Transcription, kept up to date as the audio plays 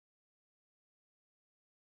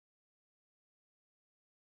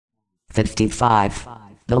55.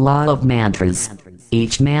 The law of mantras.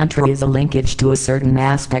 Each mantra is a linkage to a certain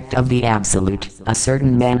aspect of the Absolute, a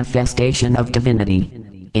certain manifestation of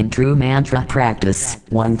divinity. In true mantra practice,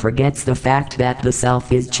 one forgets the fact that the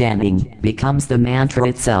self is chanting, becomes the mantra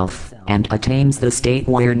itself, and attains the state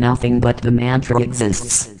where nothing but the mantra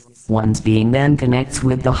exists. One's being then connects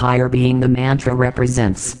with the higher being the mantra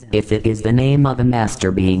represents, if it is the name of a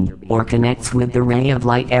master being, or connects with the ray of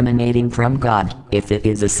light emanating from God, if it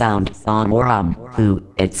is a sound, Om or Hu,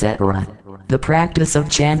 etc. The practice of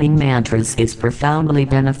chanting mantras is profoundly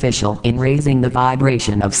beneficial in raising the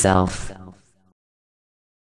vibration of self.